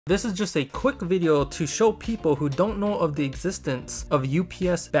This is just a quick video to show people who don't know of the existence of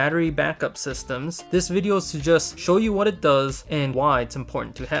UPS battery backup systems. This video is to just show you what it does and why it's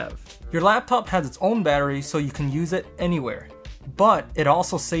important to have. Your laptop has its own battery so you can use it anywhere, but it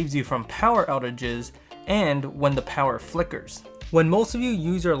also saves you from power outages and when the power flickers. When most of you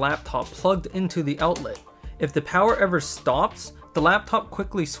use your laptop plugged into the outlet, if the power ever stops, the laptop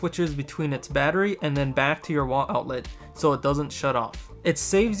quickly switches between its battery and then back to your wall outlet so it doesn't shut off. It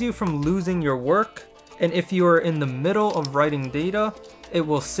saves you from losing your work, and if you are in the middle of writing data, it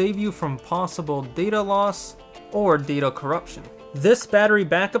will save you from possible data loss or data corruption. This battery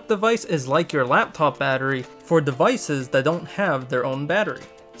backup device is like your laptop battery for devices that don't have their own battery.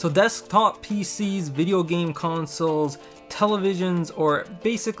 So desktop PCs, video game consoles, televisions, or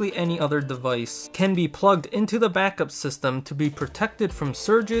basically any other device can be plugged into the backup system to be protected from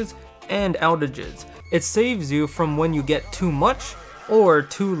surges and outages. It saves you from when you get too much or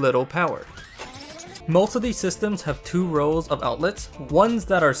too little power. Most of these systems have two rows of outlets, ones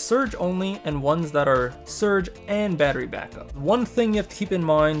that are surge only and ones that are surge and battery backup. One thing you have to keep in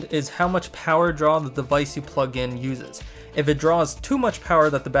mind is how much power draw the device you plug in uses. If it draws too much power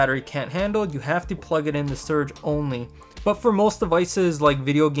that the battery can't handle, you have to plug it in the surge only. But for most devices like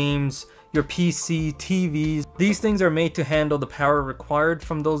video games, your PC, TVs, these things are made to handle the power required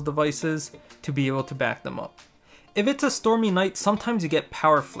from those devices to be able to back them up. If it's a stormy night, sometimes you get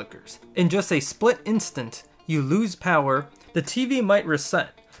power flickers. In just a split instant, you lose power, the TV might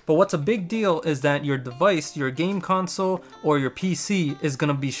reset, but what's a big deal is that your device, your game console, or your PC is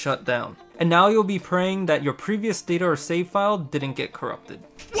gonna be shut down. And now you'll be praying that your previous data or save file didn't get corrupted.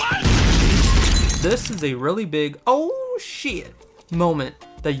 What? This is a really big, oh shit, moment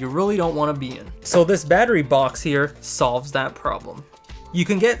that you really don't want to be in. So this battery box here solves that problem. You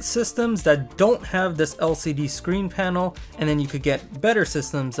can get systems that don't have this LCD screen panel, and then you could get better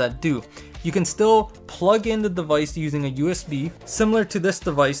systems that do. You can still plug in the device using a USB. Similar to this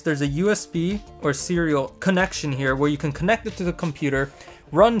device, there's a USB or serial connection here where you can connect it to the computer,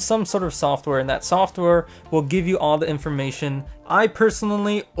 run some sort of software, and that software will give you all the information. I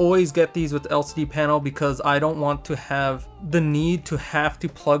personally always get these with the LCD panel because I don't want to have the need to have to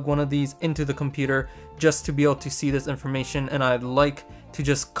plug one of these into the computer just to be able to see this information, and I'd like to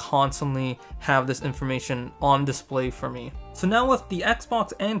just constantly have this information on display for me. So now with the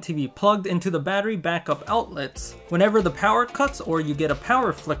Xbox and TV plugged into the battery backup outlets, whenever the power cuts or you get a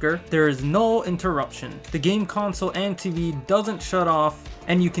power flicker, there is no interruption. The game console and TV doesn't shut off,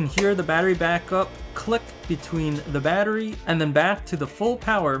 and you can hear the battery backup click between the battery and then back to the full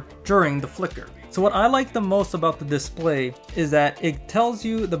power during the flicker. So what I like the most about the display is that it tells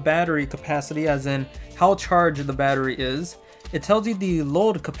you the battery capacity, as in how charged the battery is. It tells you the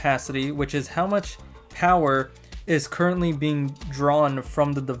load capacity, which is how much power is currently being drawn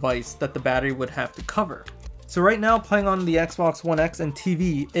from the device that the battery would have to cover. So right now, playing on the Xbox One X and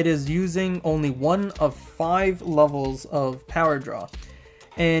TV, it is using only one of 5 levels of power draw.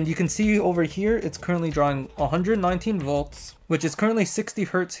 And you can see over here, it's currently drawing 119 volts, which is currently 60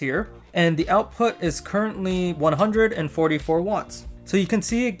 hertz here. And the output is currently 144 watts. So you can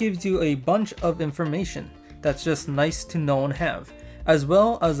see it gives you a bunch of information that's just nice to know and have, as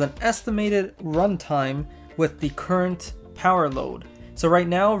well as an estimated runtime with the current power load. So right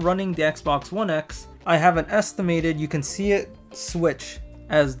now, running the Xbox One X, I have an estimated, you can see it switch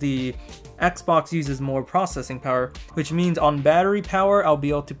as the Xbox uses more processing power, which means on battery power, I'll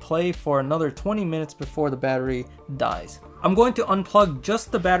be able to play for another 20 minutes before the battery dies. I'm going to unplug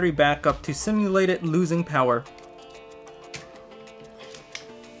just the battery backup to simulate it losing power.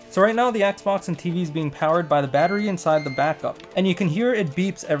 So right now the Xbox and TV is being powered by the battery inside the backup, and you can hear it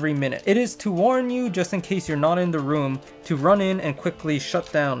beeps every minute. It is to warn you, just in case you're not in the room, to run in and quickly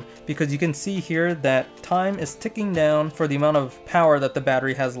shut down, because you can see here that time is ticking down for the amount of power that the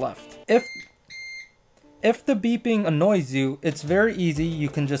battery has left. If the beeping annoys you, it's very easy. You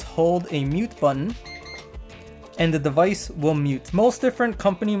can just hold a mute button and the device will mute. Most different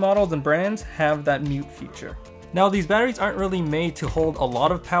company models and brands have that mute feature. Now these batteries aren't really made to hold a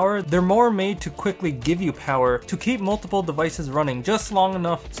lot of power, they're more made to quickly give you power to keep multiple devices running just long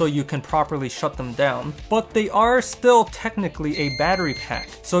enough so you can properly shut them down. But they are still technically a battery pack,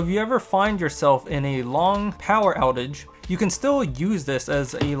 so if you ever find yourself in a long power outage, you can still use this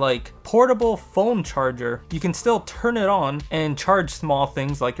as a portable phone charger. You can still turn it on and charge small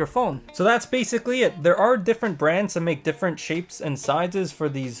things like your phone. So that's basically it. There are different brands that make different shapes and sizes for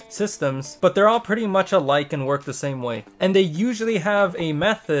these systems, but they're all pretty much alike and work the same way. And they usually have a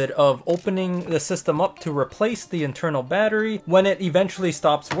method of opening the system up to replace the internal battery when it eventually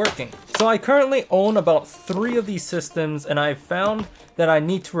stops working. So I currently own about 3 of these systems, and I've found that I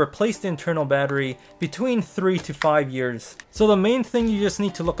need to replace the internal battery between 3 to 5 years. So the main thing you just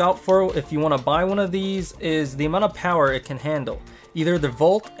need to look out for if you want to buy one of these is the amount of power it can handle. Either the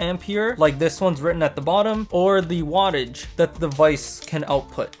volt ampere, like this one's written at the bottom, or the wattage that the device can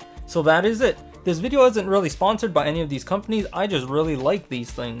output. So that is it. This video isn't really sponsored by any of these companies, I just really like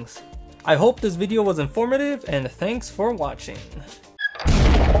these things. I hope this video was informative and thanks for watching.